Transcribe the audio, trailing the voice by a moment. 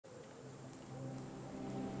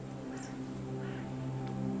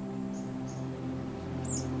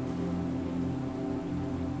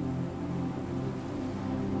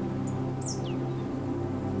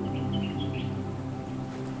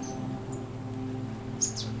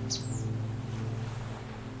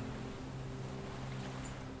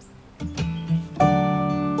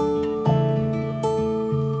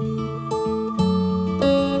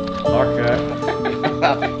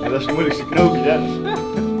Ach, dat is het moeilijkste knoopje, hè?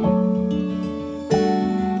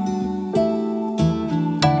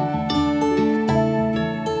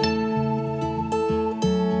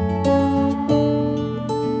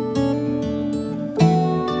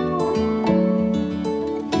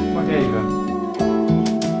 Wacht even.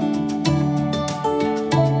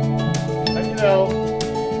 Dankjewel.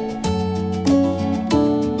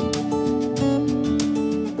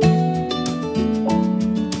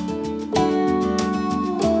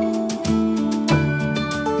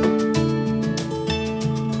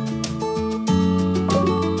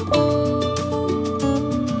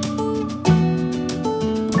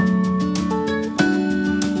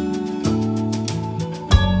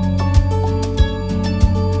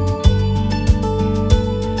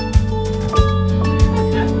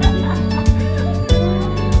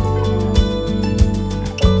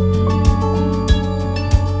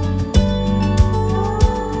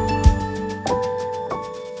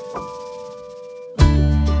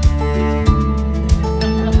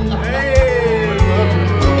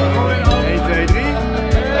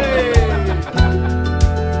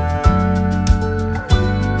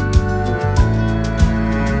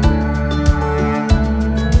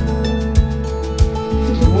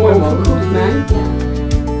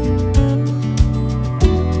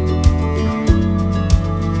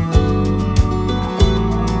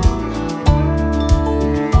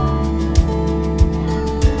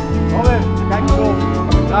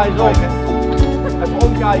 Draai eens om. Even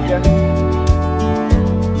omkijken.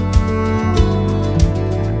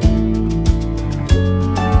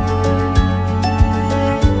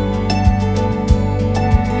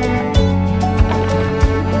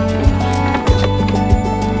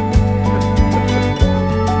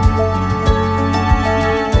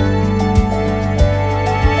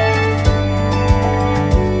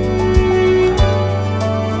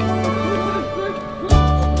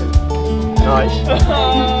 Nice.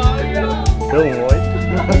 Heel mooi.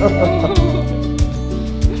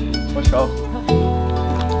 Was schoon.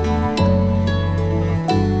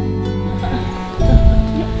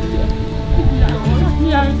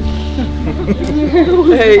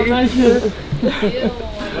 Hey.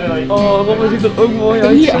 Oh, Robin ziet er ook mooi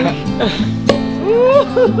uit. Ja.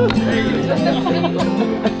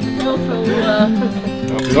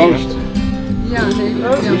 Proost. Ja, nee.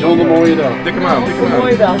 Bijzonder mooie dag. Tik hem aan, tik hem aan.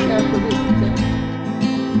 Mooie dag.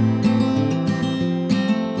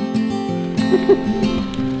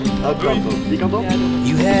 Die kant op?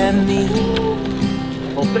 You have me,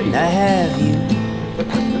 and I have you.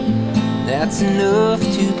 That's enough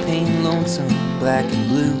to paint lonesome black and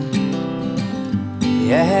blue.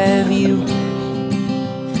 Yeah, I have you,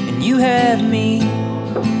 and you have me.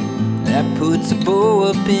 That puts a bow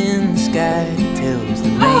up in the sky, tells the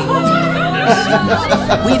rain.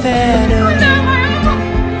 We've had up,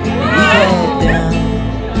 we've had down,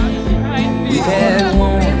 we've had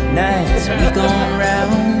warm nights, we've gone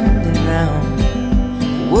round and round.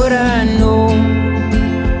 What I know,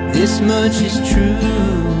 this much is true.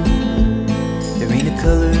 There ain't a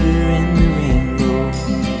color in the rainbow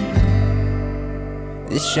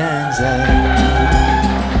that shines like you.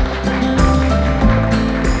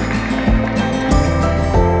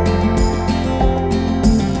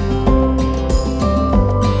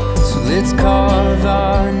 Let's carve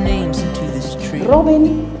our names into this tree.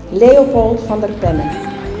 Robin Leopold van der Pennen.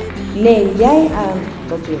 Neem jij aan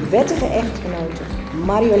tot je wettige echtgenote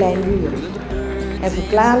Marjolein Buren en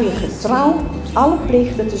verklaar je getrouw alle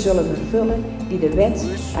plichten te zullen vervullen die de wet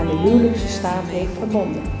aan de huwelijkse staat heeft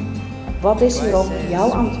verbonden. Wat is hierop jouw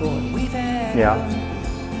antwoord? Ja.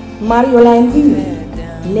 Marjolein Buren.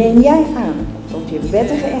 Neem jij aan tot je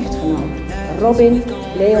wettige echtgenoot Robin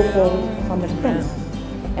Leopold van der Pennen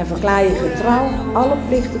en verklaar je getrouw alle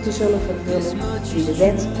plichten te zullen vervullen die de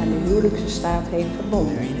wet aan de huwelijkse staat heeft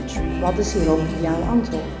verbonden. Wat is hierop jouw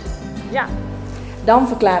antwoord? Ja. Dan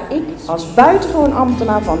verklaar ik als buitengewoon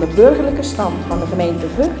ambtenaar van de burgerlijke stand van de gemeente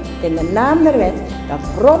Vught in de naam der wet dat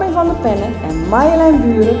Robin van der Pennen en Marjolein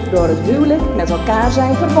Buren door het huwelijk met elkaar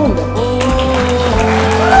zijn verbonden.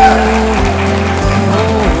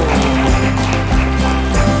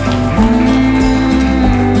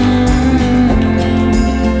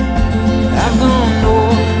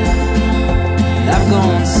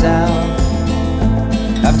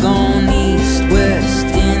 I've gone east, west,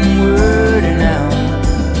 inward and out.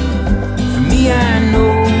 For me I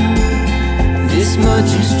know this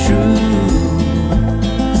much is true.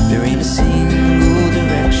 There ain't a single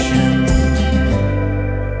direction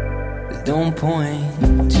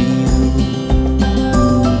point to you.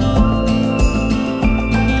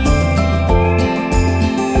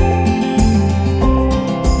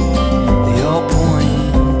 They all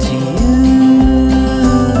point to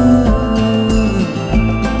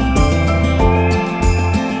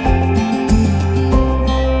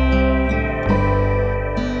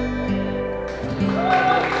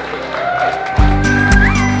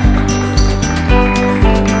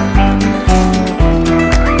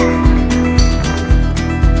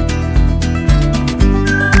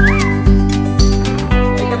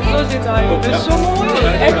Het is zo mooi,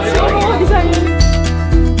 echt zo mooi zijn jullie.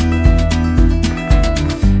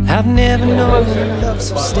 I've never known love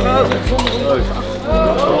so steady.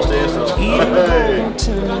 Even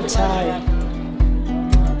until we're tired,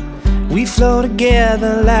 we flow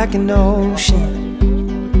together like an ocean.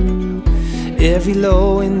 Every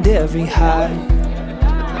low and every high.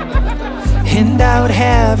 And I would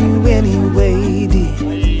have you anyway, dear.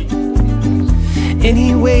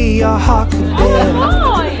 Any way your heart could bear.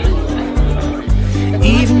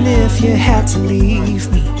 Even if you had to leave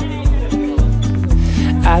me,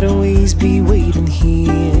 I'd always be waiting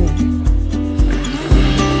here.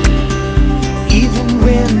 Even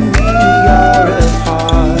when we are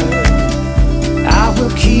apart, I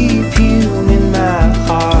will keep you in my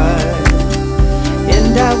heart.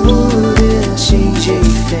 And I wouldn't change a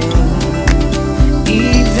thing,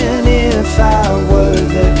 even if I were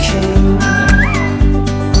the king.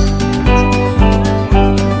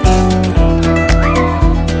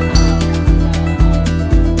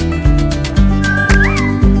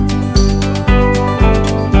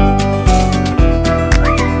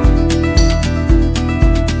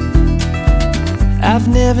 I've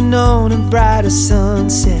never known a brighter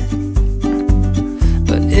sunset,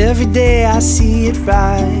 but every day I see it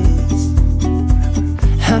rise.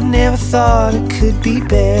 I never thought it could be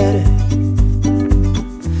better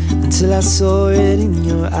until I saw it in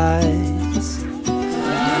your eyes.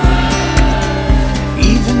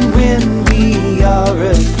 Even when we are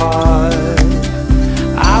apart,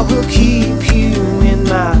 I will keep you in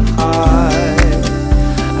my heart.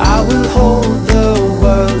 I will hold the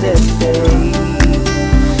world at bay,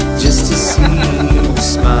 just to see you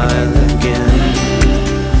smile again.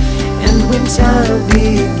 And when time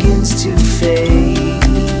begins to fade,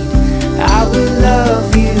 I will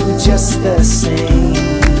love you just the same.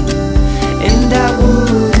 And I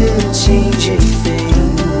wouldn't change a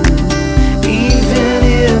thing, even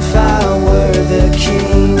if I were the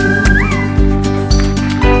king.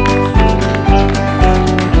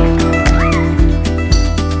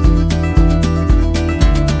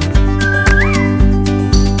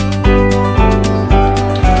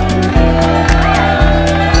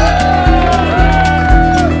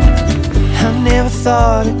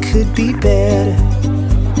 Thought it could be better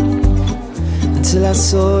until I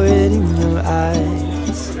saw it in your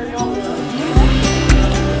eyes.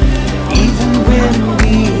 Even when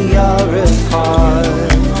we are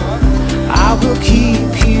apart, I will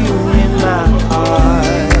keep you in my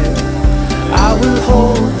heart. I will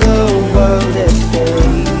hold the world at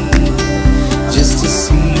bay, just to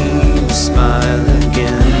see you smile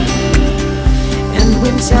again. And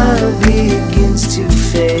when time begins to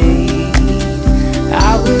fade,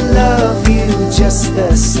 I will love you just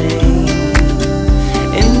the same.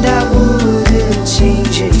 And I wouldn't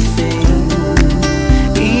change a thing,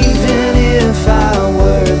 even if I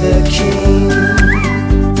were the king.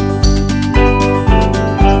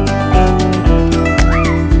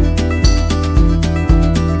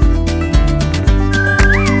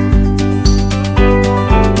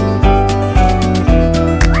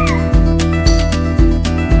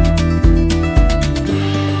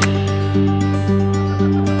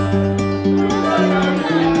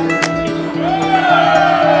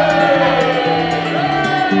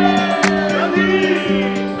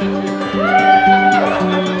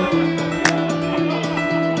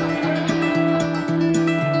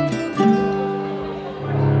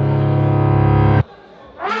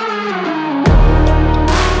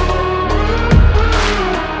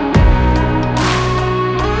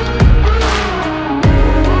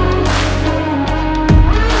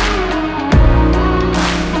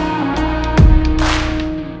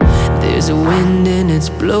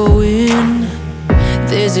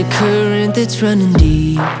 It's running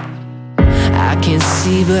deep. I can't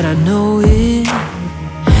see, but I know it.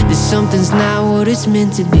 That something's not what it's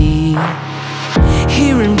meant to be.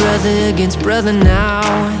 Hearing brother against brother now.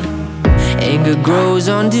 Anger grows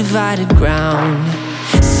on divided ground.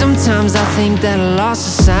 Sometimes I think that I lost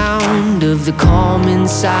the sound of the calm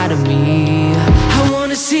inside of me. I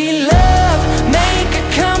wanna see love make a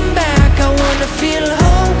comeback. I wanna feel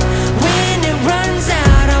hope when it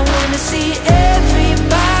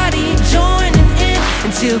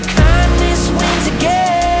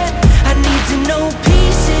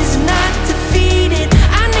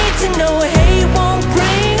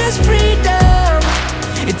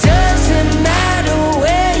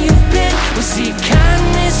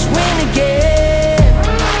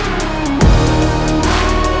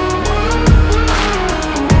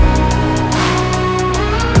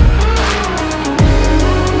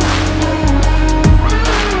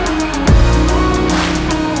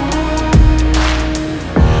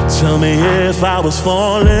me if I was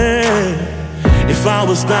falling. If I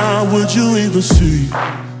was down, would you even see?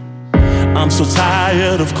 I'm so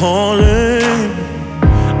tired of calling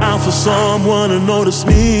out for someone to notice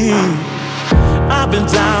me. I've been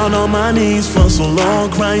down on my knees for so long,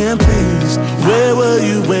 crying please. Where were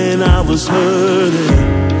you when I was hurting?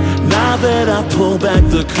 Now that I pull back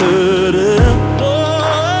the curtain,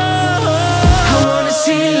 I wanna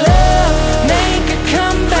see love make a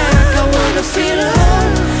comeback. I wanna feel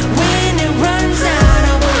love when it runs out.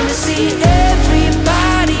 I wanna see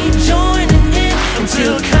everybody joining in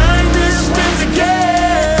until kindness wins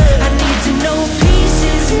again. I need to know peace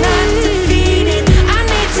is not defeated. I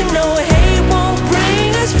need to know hate won't bring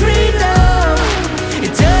us freedom.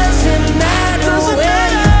 It doesn't matter where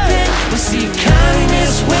you've been, we'll see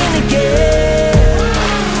kindness win again.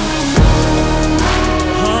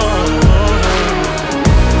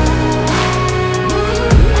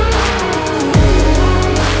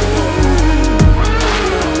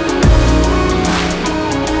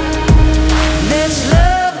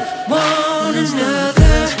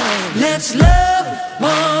 Let's love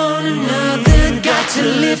one another. Got to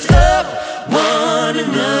lift up one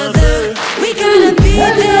another. We gotta be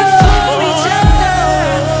there for